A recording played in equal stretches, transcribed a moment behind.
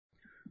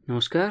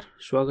नमस्कार,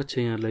 स्वागत छ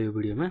यहाँलाई यो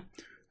भिडियोमा।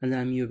 आज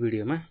हामी यो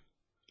भिडियोमा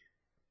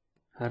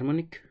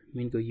हार्मोनिक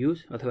मिनको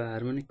युज अथवा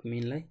हार्मोनिक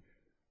मिनलाई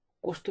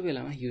कस्तो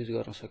बेलामा युज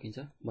गर्न सकिन्छ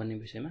भन्ने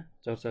विषयमा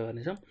चर्चा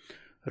गर्नेछौँ।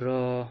 र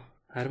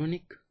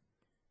हार्मोनिक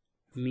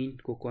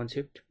मिनको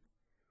कन्सेप्ट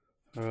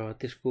र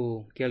त्यसको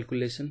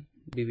क्याल्कुलेसन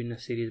विभिन्न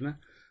सिरिजमा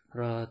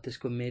र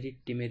त्यसको मेरिट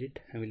डिमेरिट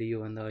हामीले यो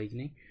भन्दा अघि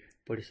नै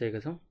पढिसकेका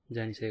छौँ,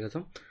 जानिसकेका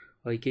छौँ।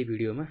 अघिकै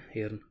भिडियोमा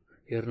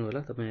हेर्नु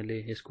होला तपाईहरुले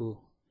यसको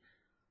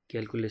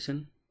क्याल्कुलेसन,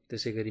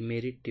 त्यसैगरी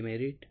मेरिट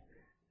डिमेरिट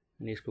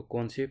अनि यसको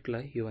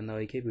कन्सेप्टलाई यो भन्दा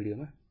अघिकै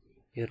भिडियोमा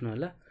हेर्नु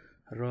होला।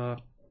 र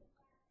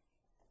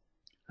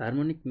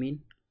हार्मोनिक मिन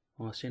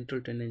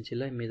सेन्ट्रल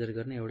टेन्डेन्सीलाई मेजर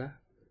गर्ने एउटा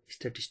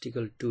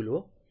स्ट्याटिस्टिकल टुल हो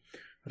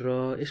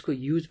र यसको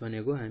युज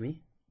भनेको हामी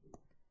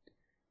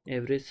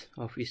average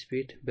of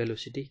speed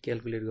velocity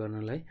calculate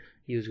गर्नलाई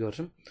युज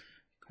गर्छौं।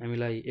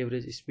 हामीलाई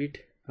एभरेज स्पिड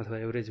अथवा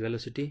एभरेज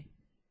भेलोसिटी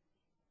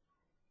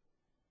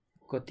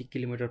कति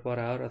किलोमिटर पर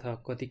आवर अथवा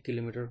कति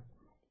किलोमिटर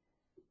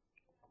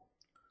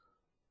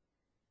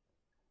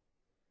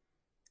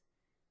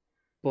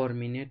पर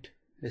मिनेट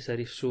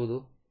यसरी सोधो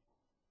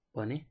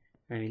भने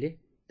हामीले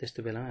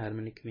त्यस्तो बेलामा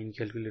हार्मोनिक मिन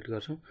क्याल्कुलेट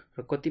गर्छौं। र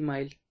कति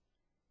माइल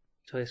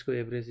छ यसको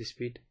एभरेज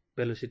स्पिड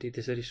भेलोसिटी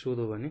त्यसरी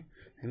सोधो भने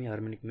हामी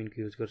हार्मोनिक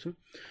मिनको युज गर्छौं।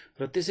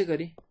 र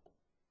त्यसैगरी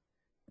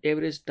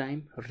एभरेज टाइम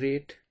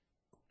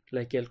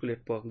रेटलाई क्याल्कुलेट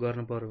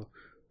गर्न पर्यो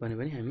भने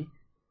पनि हामी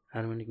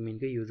हार्मोनिक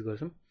मिनकै युज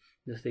गर्छौं।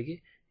 जस्तै कि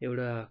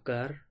एउटा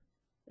कार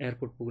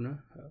एयरपोर्ट पुग्न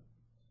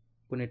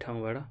कुनै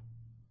ठाउँबाट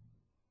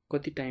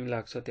कति टाइम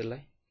लाग्छ,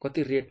 त्यसलाई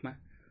कति रेटमा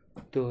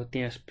त्यो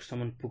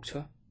त्यहाँसम्म पुग्छ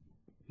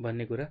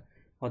भन्ने कुरा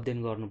अध्ययन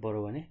गर्नु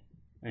पर्यो भने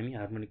हामी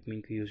हार्मोनिक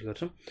मिनको युज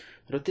गर्छौं।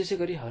 र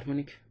त्यसैगरी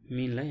हार्मोनिक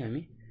मिनलाई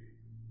हामी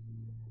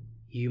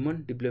human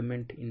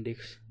development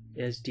index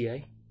HDI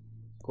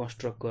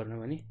construct गर्न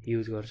पनि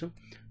युज गर्छौं।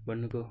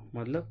 भन्नुको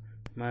मतलब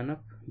मानव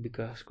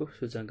विकासको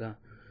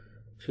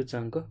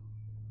सूचाङ्कलाई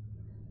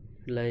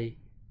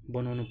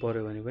बनाउनु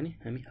पर्यो भने पनि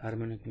हामी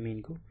हार्मोनिक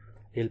मिनको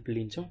हेल्प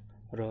लिन्छौं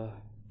र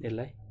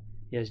यसलाई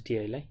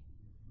HDI लाई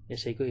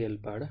यसैको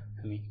हेल्पबाट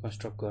हामी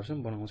कन्स्ट्रक्ट गर्छौं,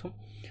 बनाउँछौं।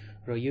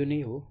 र यो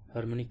नै हो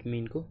हार्मोनिक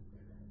मिनको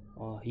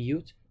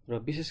युज। र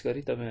विशेष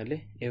गरी तपाईहरुले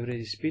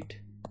एभरेज स्पिड,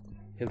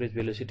 एभरेज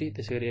भेलोसिटी,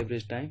 त्यसैगरी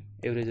एभरेज टाइम,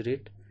 एभरेज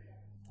रेट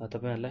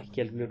तपाईहरुलाई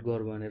क्याल्कुलेट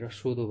गर भनेर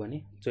सोधो भने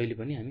जहिले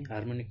पनि हामी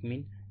हार्मोनिक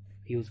मिन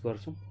युज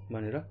गर्छौं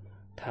भनेर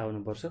थाहा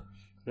हुनुपर्छ।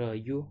 र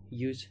यो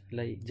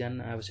युजलाई जान्न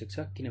आवश्यक छ,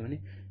 किनभने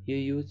यो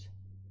युज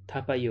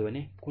थाहा पाइयो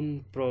भने कुन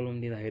प्रब्लम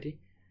दिँदाखेरि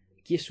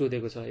के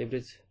सोधेको छ,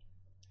 एभरेज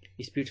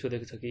स्पिड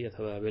सोधेको छ कि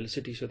अथवा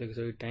भेलोसिटी सोधेको छ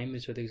कि टाइम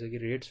सोधेको छ कि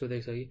रेट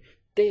सोधेको छ कि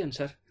त्यही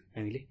अनुसार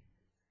हामीले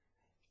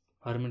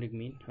हार्मोनिक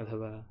मिन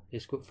अथवा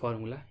यसको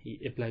फर्मुला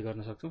एप्लाई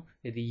गर्न सक्छौं।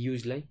 यदि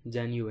युजलाई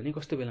जानियो भने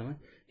कस्तो बेलामा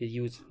यो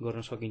युज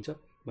गर्न सकिन्छ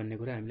भन्ने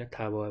कुरा हामीलाई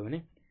थाहा भयो भने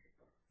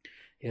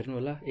हेर्नु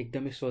होला।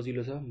 एकदमै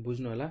सजिलो छ,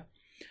 बुझ्नु होला।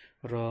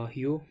 र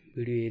यो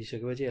भिडियो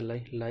हेरिसकेपछि यसलाई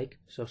लाइक,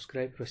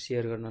 सब्स्क्राइब र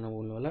शेयर गर्न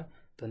नभुल्नु होला।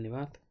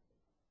 धन्यवाद।